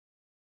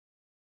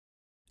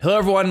Hello,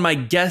 everyone. My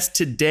guest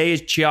today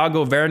is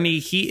Thiago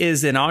Verni. He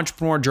is an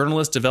entrepreneur,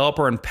 journalist,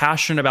 developer, and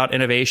passionate about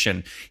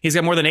innovation. He's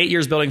got more than 8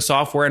 years building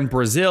software in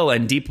Brazil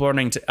and deep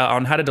learning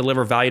on how to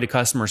deliver value to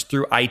customers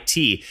through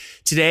IT.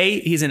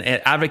 Today, he's an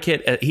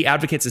advocate. He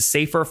advocates a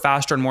safer,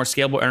 faster, and more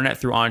scalable internet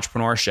through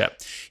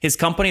entrepreneurship. His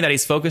company that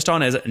he's focused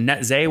on is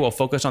Netzei. We'll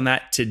focus on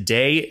that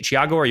today.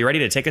 Thiago, are you ready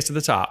to take us to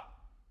the top?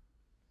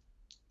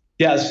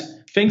 Yes.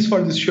 Thanks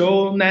for the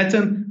show,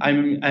 Nathan.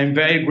 I'm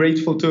very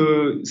grateful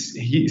to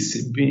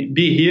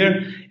be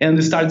here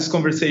and start this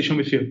conversation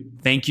with you.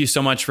 Thank you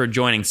so much for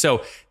joining.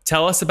 So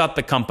tell us about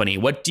the company.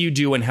 What do you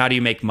do and how do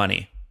you make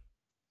money?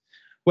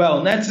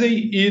 Well,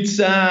 Netzei, it's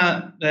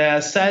a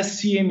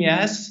SaaS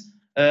CMS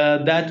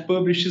that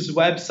publishes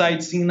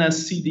websites in a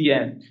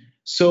CDN.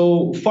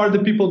 So for the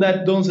people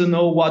that don't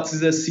know what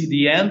is a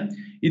CDN,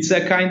 it's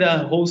a kind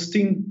of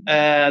hosting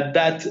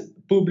that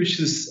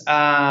publishes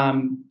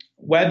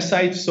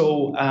website,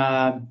 so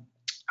a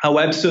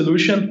web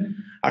solution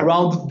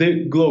around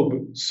the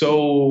globe.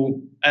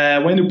 So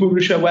when you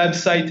publish a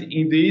website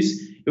in this,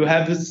 you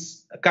have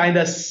this kind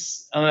of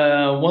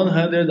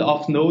 100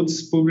 of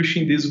nodes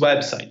publishing this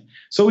website.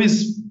 So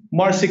it's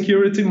more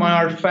security,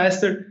 more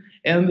faster,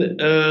 and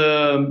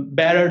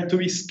better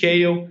to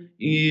scale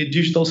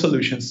digital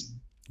solutions.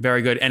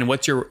 Very good. And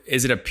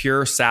is it a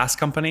pure SaaS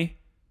company?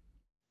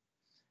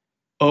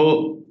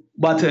 Oh,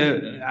 but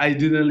I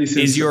didn't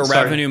listen. Is your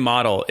revenue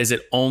model, is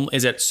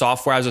it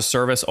software as a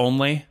service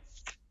only?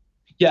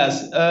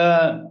 Yes.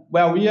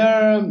 Well,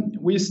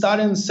 we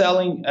started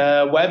selling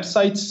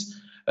websites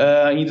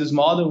in this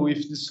model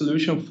with the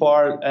solution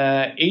for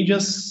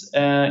agents,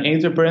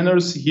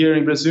 entrepreneurs here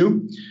in Brazil.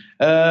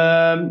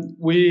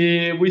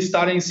 We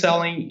started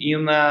selling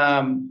in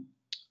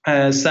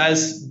a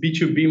SaaS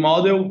B2B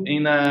model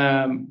in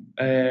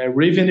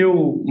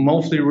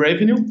monthly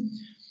revenue,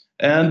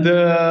 and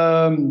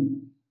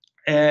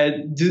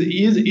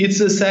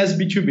it's a SaaS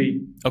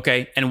B2B.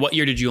 Okay. And what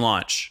year did you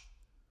launch?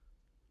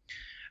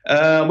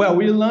 Well,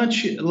 we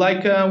launched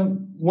like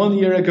 1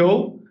 year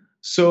ago.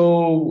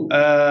 So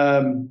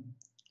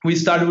we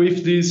started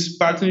with these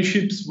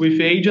partnerships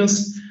with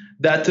agents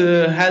that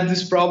had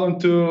this problem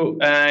to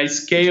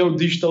scale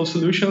digital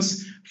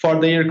solutions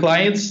for their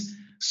clients.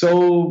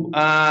 So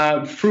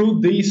through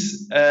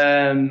this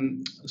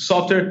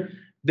software,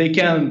 they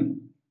can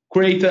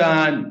create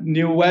a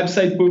new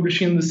website,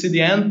 publish in the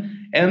CDN,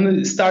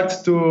 and start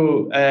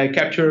to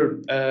capture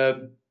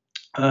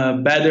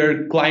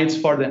better clients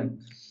for them.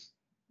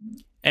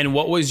 And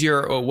what's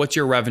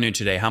your revenue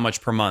today? How much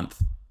per month?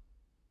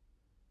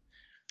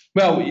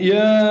 Well,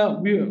 yeah,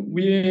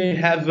 we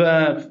have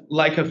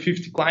like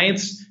 50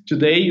 clients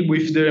today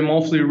with the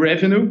monthly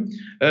revenue.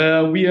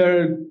 We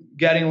are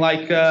getting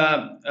like 20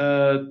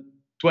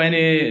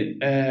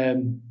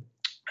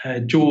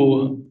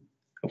 to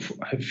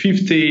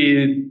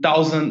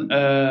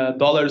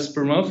 $50,000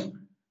 per month.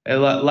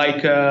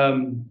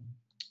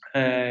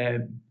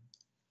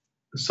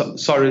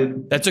 Sorry.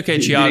 That's okay,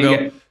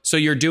 Thiago. So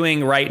you're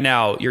doing right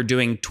now, you're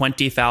doing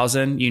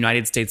 20,000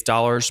 United States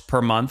dollars per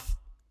month?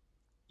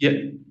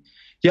 Yeah.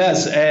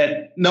 Yes.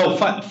 No,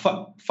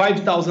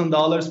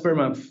 $5,000 per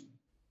month.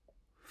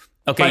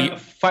 Okay.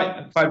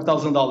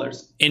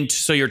 $5,000. And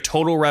so your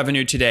total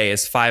revenue today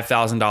is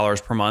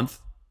 $5,000 per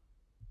month?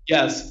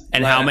 Yes.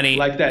 And how many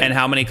like that. And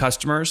how many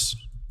customers?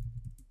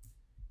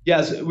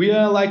 Yes, we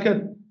are like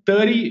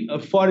 30 or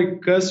 40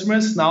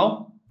 customers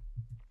now.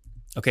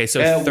 Okay,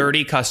 so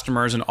 30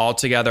 customers, and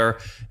altogether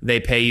they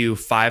pay you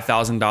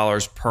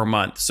 $5,000 per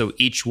month. So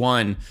each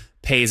one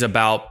pays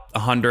about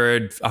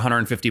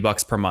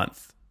 $150 per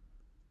month.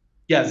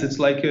 Yes, it's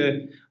like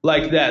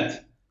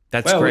that.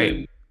 That's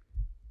great.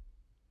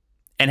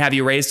 And have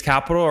you raised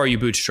capital or are you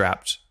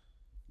bootstrapped?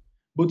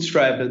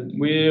 Bootstrapped.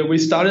 We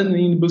started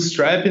in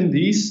bootstrapping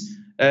this.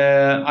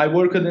 I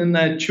worked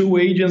in 2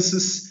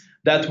 agencies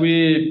that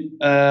we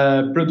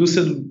produced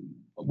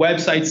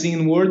websites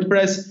in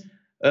WordPress.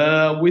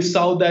 We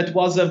saw that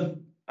was a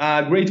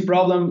great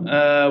problem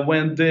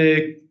when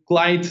the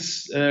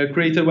clients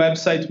create a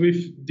website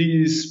with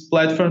this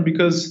platform,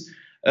 because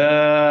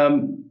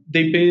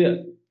they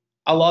pay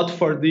a lot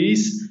for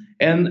this,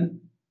 and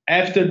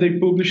after they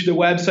publish the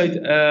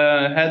website,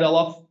 had a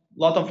lot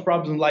of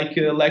problems, like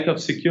lack of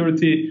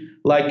security,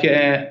 like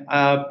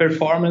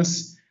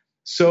performance.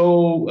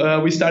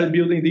 So we started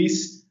building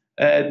this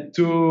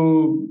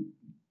to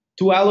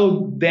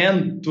allow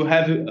them to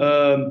have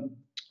a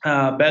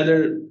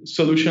better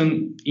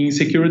solution in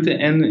security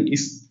and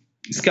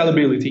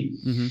scalability.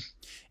 Mm-hmm.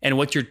 And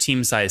what's your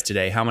team size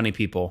today? How many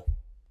people?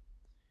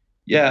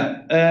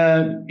 Yeah,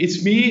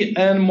 it's me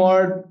and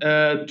more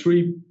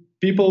 3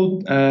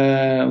 people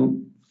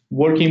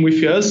working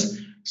with us.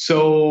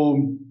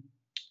 So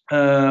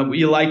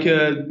we like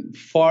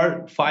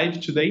 5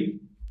 today.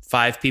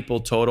 5 people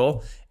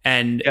total.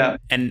 And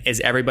is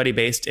everybody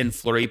based in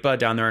Floripa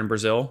down there in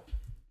Brazil?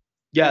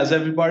 Yes,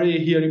 everybody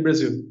here in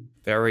Brazil.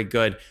 Very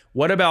good.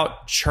 What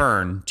about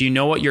churn? Do you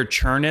know what your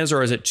churn is,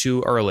 or is it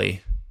too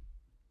early?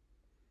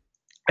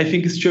 I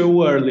think it's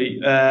too early.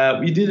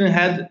 We didn't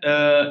have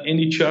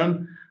any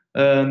churn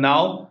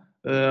now.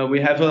 We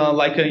have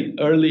like an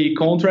early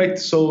contract,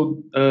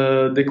 so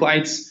the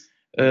clients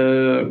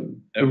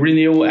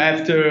renew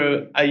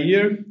after a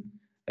year.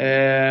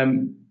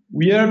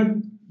 We are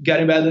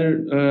getting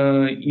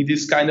better in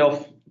this kind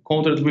of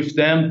contract with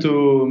them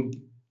to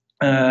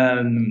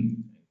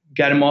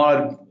get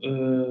more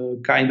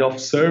kind of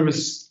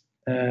service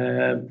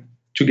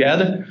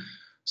together.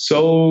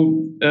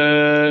 So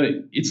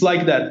it's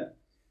like that.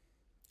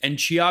 And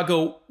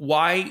Thiago,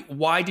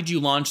 why did you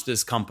launch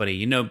this company?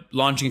 You know,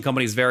 launching a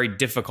company is very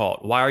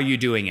difficult. Why are you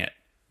doing it?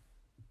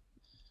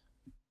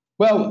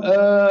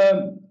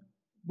 Well,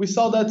 we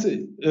saw that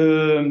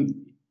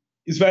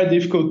it's very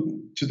difficult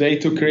today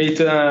to create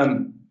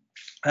a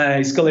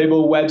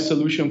scalable web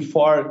solution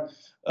for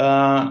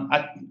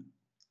a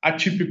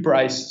cheap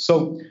price.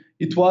 So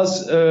it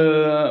was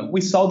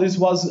we saw this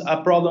was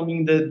a problem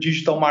in the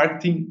digital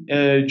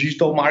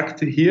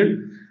market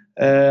here.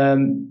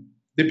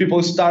 The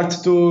people start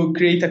to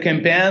create a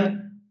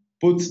campaign,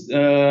 put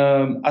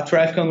a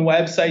traffic on the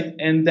website,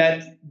 and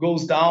that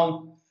goes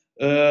down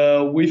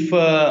with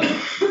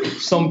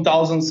some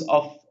thousands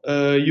of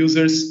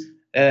users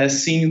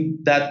seeing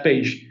that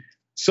page.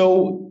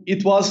 So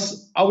it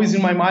was always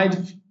in my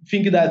mind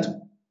thinking that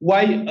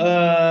why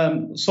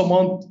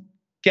someone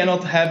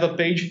cannot have a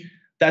page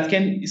that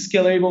can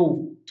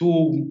scalable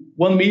to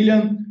 1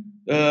 million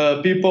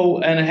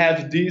people and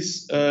have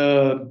this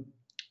a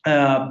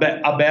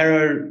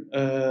better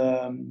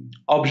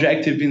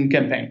objective in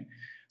campaign.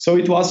 So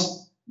it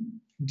was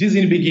this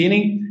in the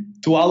beginning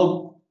to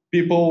allow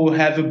people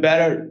have a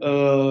better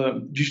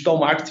digital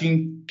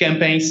marketing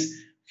campaigns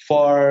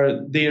for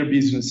their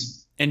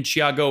business. And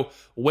Thiago,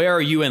 where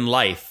are you in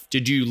life?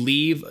 Did you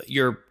leave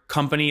your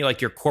company,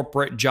 like your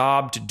corporate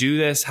job, to do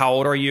this? How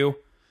old are you?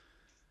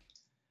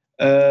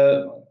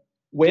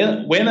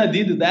 When I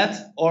did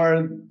that,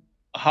 or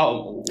how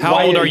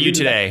old are you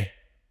today?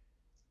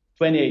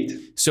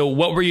 28. So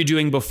what were you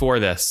doing before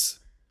this?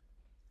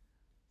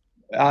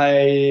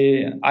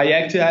 I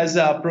acted as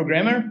a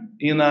programmer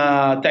in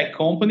a tech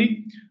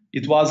company.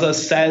 It was a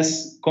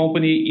SaaS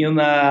company in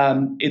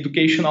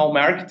educational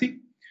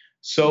marketing.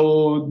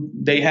 So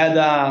they had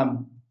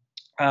a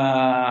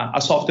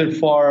software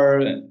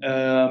for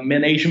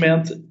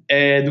management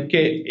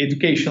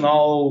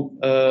educational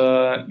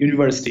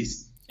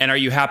universities. And are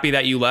you happy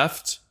that you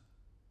left?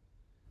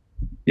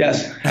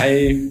 Yes,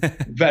 I'm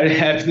very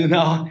happy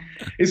now.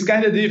 It's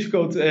kind of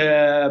difficult.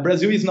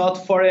 Brazil is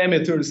not for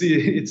amateurs.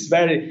 It's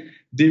very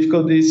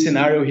difficult, this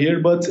scenario here,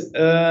 but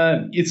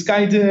it's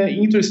kind of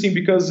interesting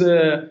because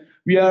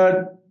we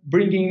are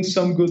bringing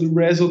some good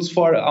results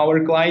for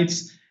our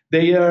clients.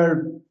 They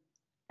are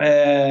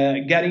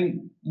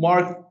getting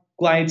more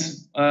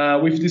clients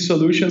with these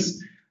solutions.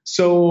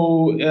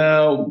 So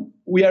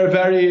we are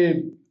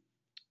very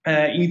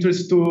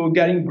interested to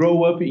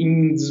grow up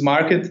in this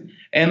market.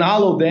 And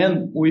all of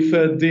them with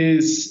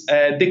this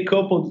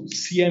decoupled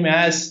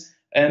CMS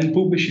and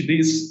publish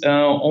this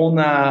on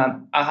a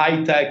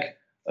high-tech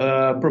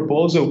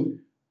proposal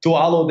to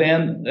allow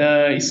them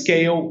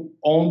scale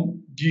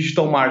on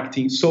digital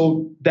marketing.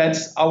 So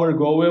that's our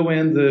goal,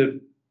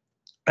 and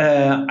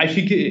I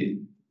think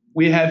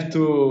we have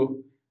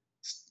to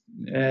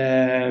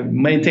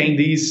maintain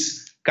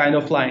this kind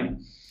of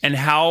line. And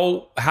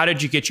how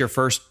did you get your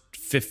first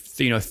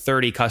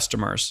 30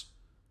 customers?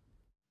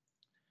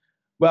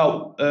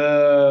 Well,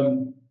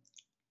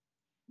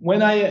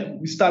 when I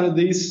started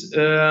this,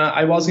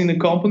 I was in a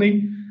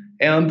company,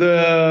 and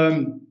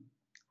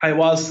I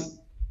was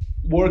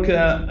working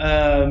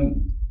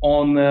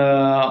on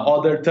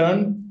other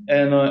turn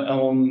and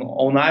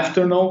on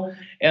afternoon,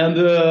 and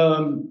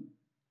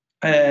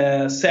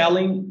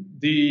selling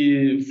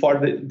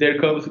their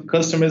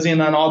customers in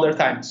another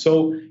time.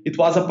 So it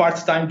was a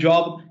part-time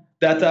job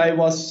that I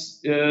was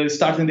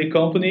starting the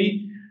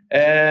company.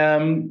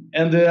 And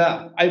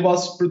I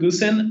was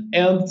producing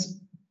and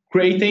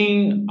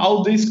creating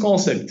all this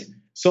concept.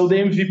 So the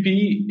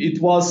MVP,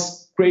 it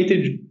was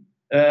created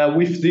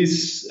with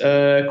this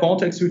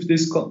contracts with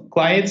these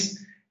clients,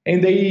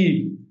 and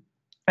we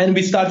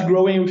start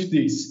growing with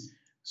this.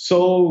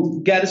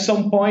 So get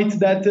some point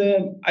that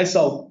I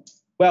saw,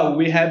 well,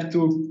 we have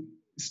to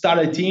start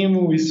a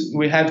team.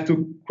 We have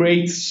to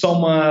create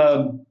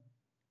some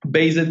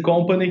based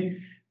company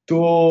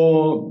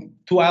to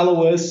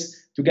allow us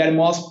to get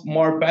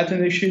more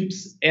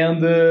partnerships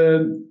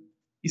and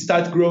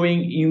start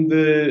growing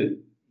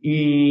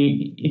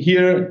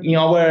here in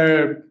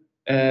our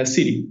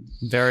city.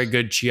 Very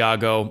good,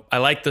 Thiago. I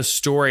like the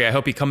story. I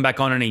hope you come back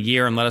on in a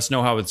year and let us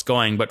know how it's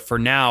going. But for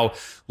now,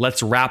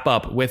 let's wrap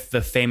up with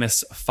the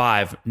famous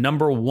 5.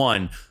 Number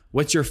 1,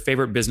 what's your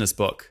favorite business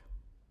book?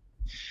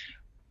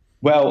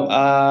 Well,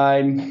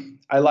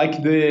 I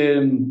like the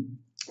in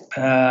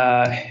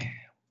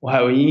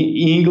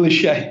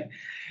English.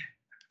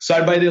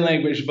 Sorry by the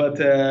language, but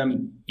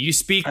you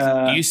speak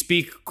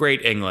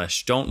great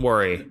English. Don't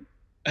worry.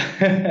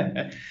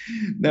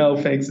 No,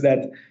 thanks.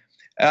 That.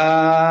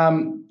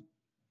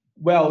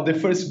 Well, the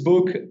first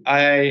book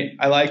I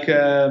like.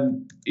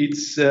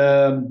 It's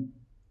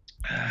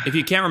If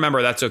you can't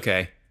remember, that's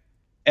okay.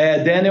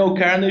 Daniel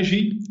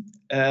Carnegie.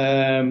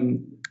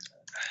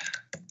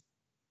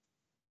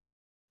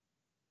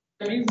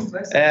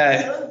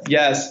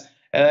 Yes.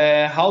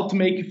 How to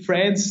make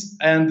friends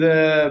and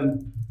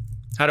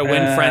how to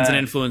win friends and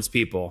influence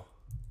people.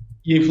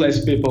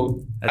 Influence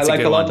people. That's I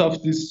like a lot one.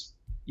 of this.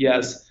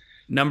 Yes.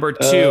 Number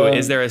 2,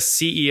 is there a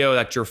CEO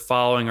that you're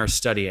following or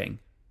studying?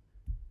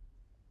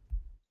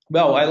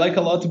 Well, I like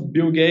a lot of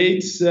Bill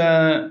Gates.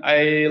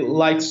 I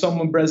like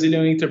some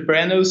Brazilian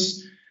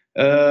entrepreneurs.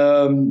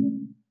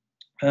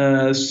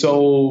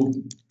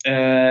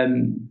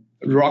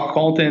 Rock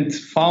Content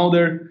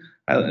founder,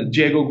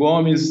 Diego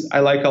Gomes, I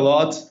like a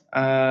lot.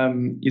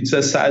 It's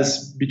a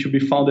SaaS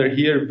B2B founder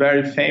here,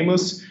 very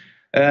famous.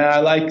 I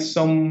like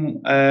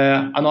some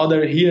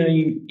another here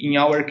in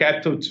our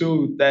capital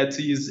too, that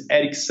is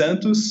Eric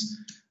Santos,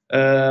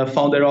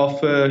 founder of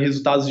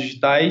Resultados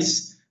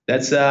Digitais.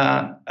 That's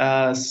a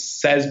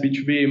SaaS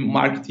B2B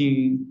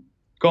marketing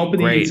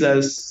company. Great. It's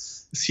a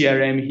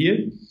CRM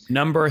here.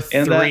 Number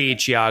 3,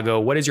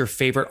 Thiago, what is your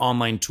favorite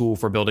online tool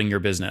for building your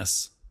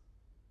business?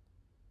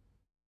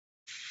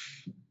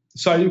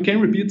 Sorry, you can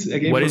repeat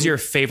again. What is your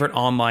favorite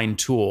online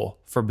tool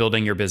for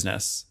building your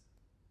business?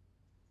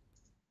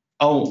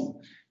 Oh,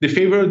 the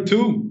favorite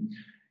tool?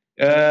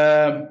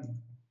 Well,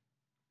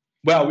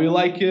 we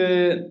like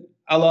a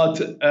lot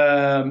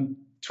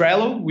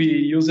Trello. We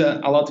use a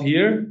lot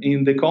here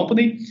in the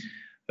company.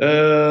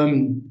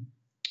 We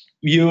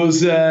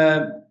use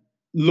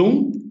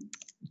Loom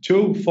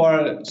too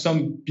for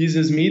some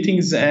business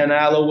meetings and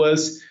allow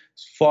us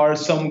for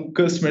some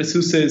customer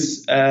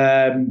success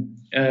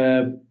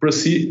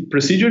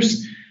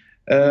procedures.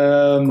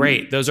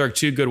 Great. Those are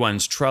 2 good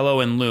ones,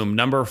 Trello and Loom.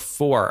 Number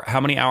 4, how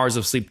many hours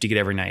of sleep do you get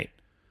every night?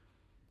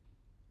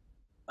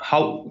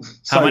 Can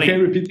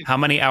you repeat it? How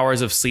many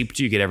hours of sleep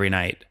do you get every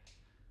night?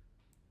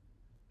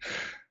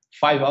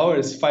 5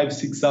 hours,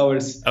 6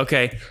 hours.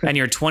 Okay. And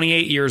you're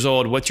 28 years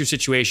old. What's your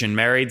situation?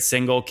 Married,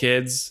 single,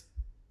 kids?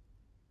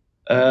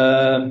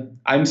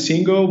 I'm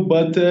single,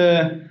 but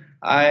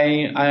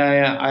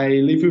I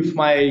live with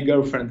my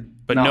girlfriend.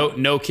 But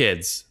no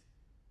kids.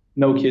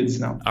 No kids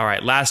now. All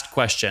right. Last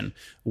question.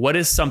 What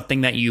is something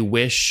that you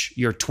wish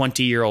your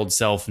 20-year-old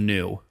self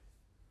knew?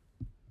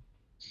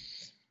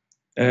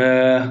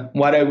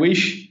 What I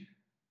wish?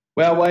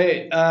 Well,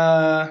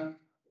 I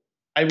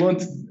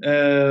want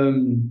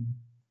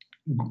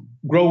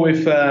grow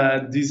with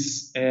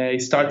this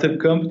startup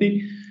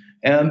company,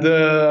 and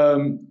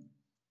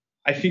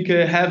I think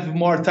have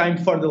more time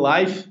for the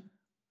life.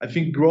 I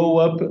think grow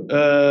up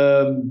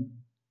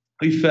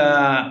with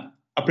a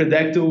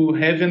predictable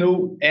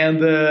revenue and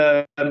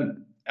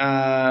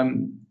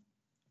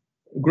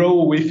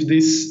grow with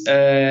this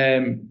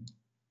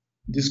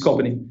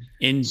company.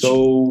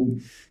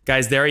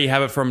 Guys, there you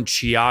have it from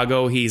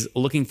Thiago. He's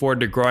looking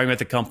forward to growing with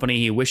the company.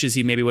 He wishes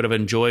he maybe would have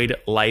enjoyed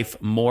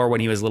life more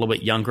when he was a little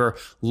bit younger.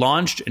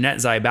 Launched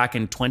Netzei back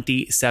in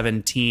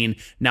 2017,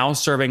 now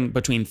serving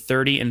between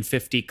 30 and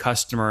 50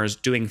 customers,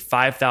 doing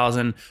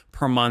 5,000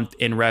 per month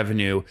in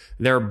revenue.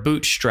 They're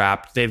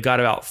bootstrapped. They've got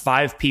about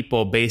 5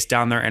 people based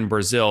down there in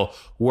Brazil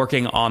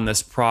working on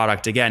this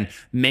product. Again,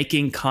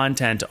 making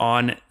content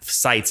on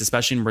sites,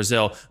 especially in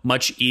Brazil,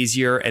 much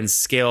easier and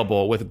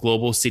scalable with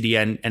global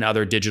CDN and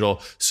other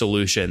digital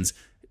solutions.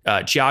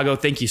 Thiago,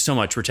 thank you so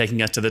much for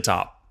taking us to the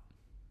top.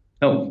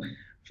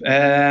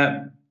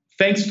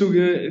 Thanks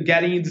to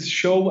getting in this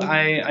show.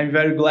 I'm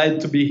very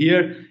glad to be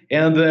here,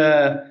 and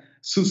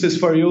success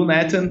for you,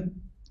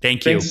 Nathan.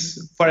 Thank you. Thanks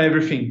for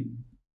everything.